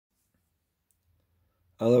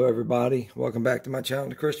Hello everybody, welcome back to my channel,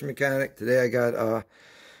 The Christian Mechanic. Today I got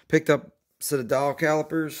picked up a set of dial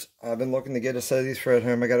calipers. I've been looking to get a set of these for at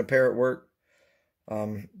home. I got a pair at work.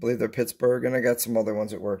 I believe they're Pittsburgh, and I got some other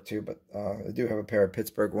ones at work too, but I do have a pair of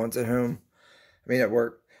Pittsburgh ones at home. I mean at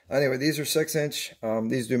work. Anyway, these are 6-inch.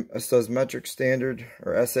 This does metric standard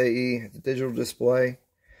or SAE, the digital display.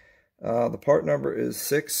 The part number is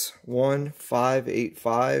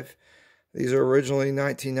 61585. These are originally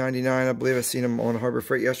 $19.99. I believe I seen them on Harbor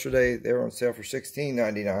Freight yesterday. They were on sale for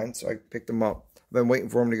 $16.99, so I picked them up. I've been waiting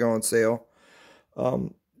for them to go on sale.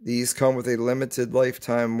 These come with a limited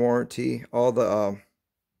lifetime warranty. All the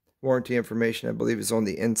warranty information, I believe, is on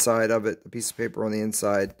the inside of it, the piece of paper on the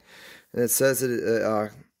inside. And it says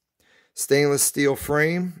it stainless steel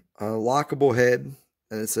frame, lockable head,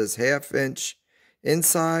 and it says 1/2 inch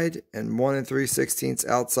inside and 1 3/16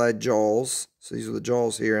 outside jaws. So these are the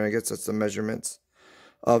jaws here, and I guess that's the measurements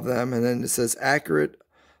of them. And then it says accurate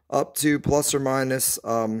up to plus or minus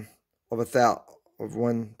of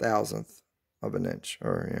 1/1000th of an inch,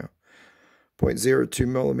 or 0.02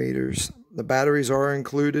 millimeters. The batteries are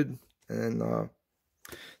included, and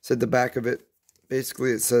said the back of it.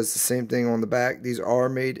 Basically, it says the same thing on the back. These are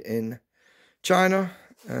made in China,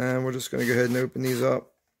 and we're just going to go ahead and open these up.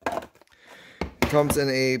 Comes in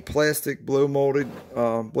a plastic blow molded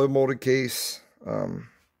case. All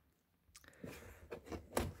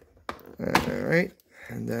right,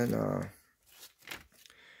 and then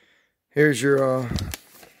here's your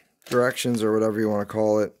directions, or whatever you want to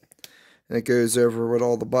call it, and it goes over what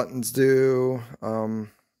all the buttons do.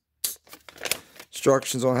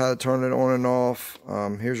 Instructions on how to turn it on and off.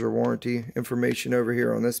 Here's your warranty information over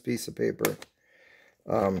here on this piece of paper.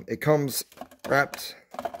 It comes wrapped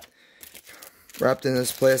in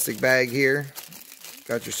this plastic bag here.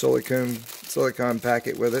 Got your silicone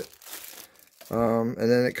packet with it. And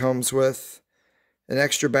then it comes with an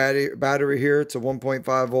extra battery here. It's a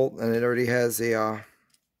 1.5 volt, and it already has a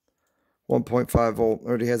 1.5 volt.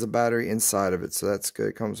 Already has a battery inside of it, so that's good.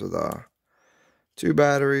 It comes with 2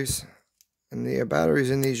 batteries, and the batteries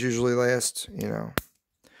in these usually last,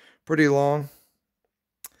 pretty long.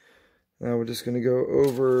 Now we're just going to go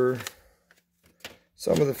over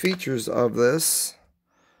some of the features of this.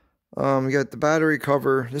 You got the battery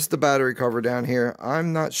cover. This is the battery cover down here.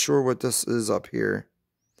 I'm not sure what this is up here.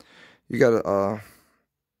 You gotta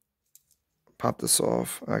pop this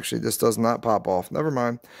off. Actually, this does not pop off. Never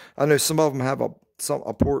mind. I know some of them have a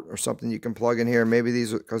port or something you can plug in here. Maybe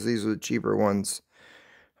these, because these are the cheaper ones,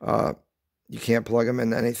 you can't plug them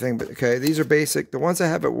into anything. But okay, these are basic. The ones I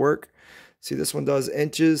have at work, see, this one does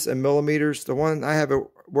inches and millimeters. The one I have at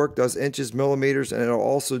work does inches, millimeters, and it'll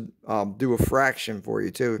also do a fraction for you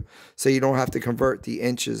too, so you don't have to convert the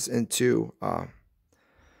inches into a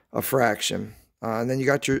fraction. And then you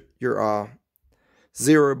got your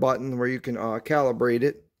 0 button where you can calibrate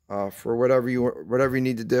it for whatever you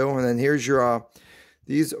need to do. And then here's your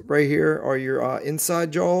these right here are your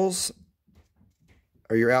inside jaws,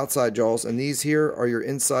 or your outside jaws, and these here are your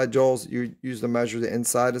inside jaws. You use to measure the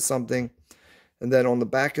inside of something. And then on the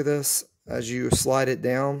back of this, as you slide it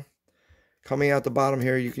down, coming out the bottom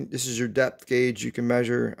here, this is your depth gauge. You can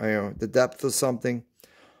measure the depth of something.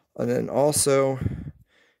 And then also,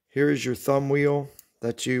 here is your thumb wheel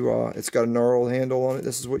that it's got a knurled handle on it.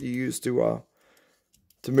 This is what you use to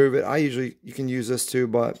move it. You can use this too,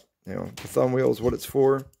 but the thumb wheel is what it's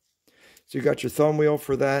for. So you got your thumb wheel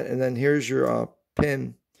for that, and then here's your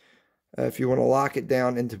pin if you want to lock it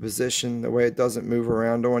down into position the way it doesn't move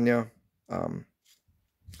around on you.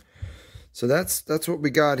 So that's what we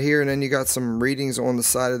got here. And then you got some readings on the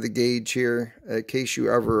side of the gauge here, in case you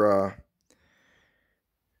ever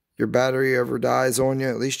your battery ever dies on you.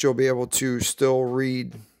 At least you'll be able to still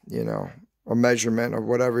read, a measurement of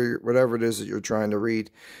whatever it is that you're trying to read.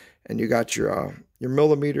 And you got your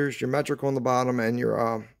millimeters, your metric on the bottom, and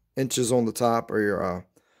your inches on the top, or your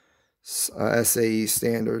SAE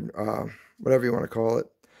standard, whatever you want to call it.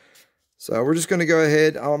 So we're just going to go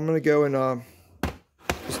ahead. I'm going to go and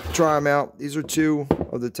just try them out. These are 2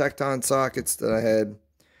 of the Tecton sockets that I had,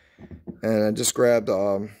 and I just grabbed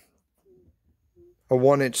a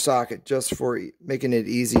 1-inch socket just for making it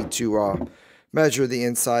easy to measure the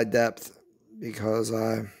inside depth, because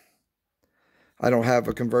I don't have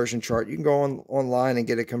a conversion chart. You can go online and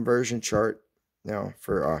get a conversion chart,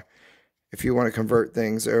 for if you want to convert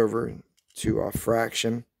things over to a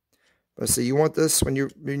fraction. But see, you want this, when you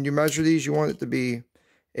measure these, you want it to be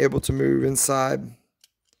able to move inside,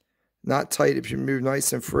 not tight. It should move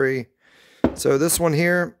nice and free. So this one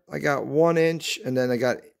here, I got 1 inch, and then I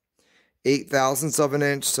got 8 thousandths of an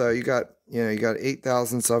inch. So you got 8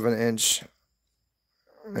 thousandths of an inch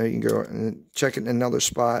There you can go and check it in another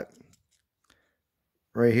spot.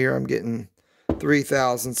 Right here, I'm getting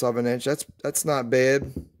 0.03 of an inch. That's not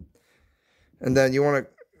bad. And then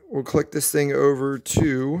we'll click this thing over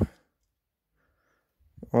to,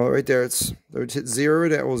 well, right there, it's hit 0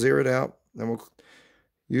 it out. We'll 0 it out. Then we'll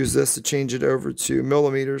use this to change it over to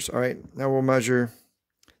millimeters. All right, now we'll measure.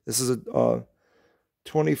 This is a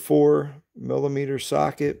 24 millimeter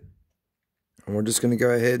socket. And we're just going to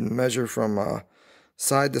go ahead and measure from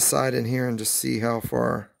side to side in here and just see how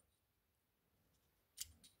far.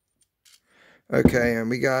 Okay, and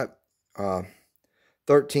we got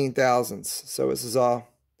 13 thousandths. So this is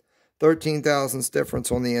 13 thousandths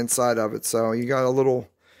difference on the inside of it. So you got a little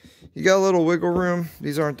wiggle room.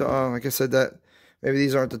 These aren't like I said, that maybe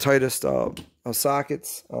these aren't the tightest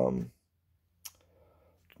sockets.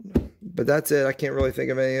 But that's it. I can't really think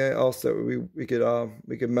of anything else that we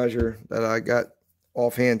could measure that I got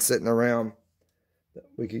offhand sitting around that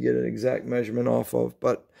we could get an exact measurement off of.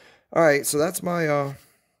 But all right, so that's my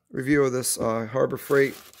review of this Harbor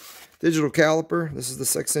Freight digital caliper. This is the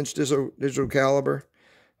 6-inch digital caliper.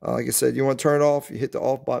 Like I said, you want to turn it off, you hit the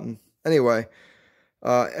off button. Anyway,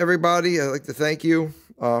 everybody, I'd like to thank you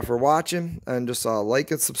for watching, and just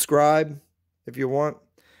like and subscribe if you want.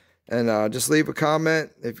 And just leave a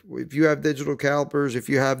comment if you have digital calipers, if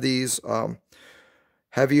you have these.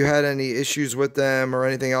 Have you had any issues with them or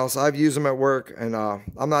anything else? I've used them at work, and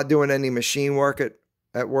I'm not doing any machine work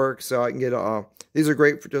at work, so I can get these are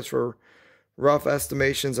great for just for rough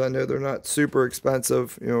estimations. I know they're not super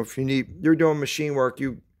expensive. You know, if you're doing machine work,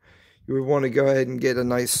 you would want to go ahead and get a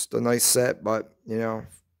nice set. But you know,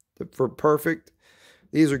 for perfect,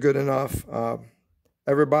 these are good enough.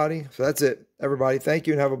 Everybody, so that's it. Everybody, thank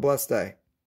you and have a blessed day.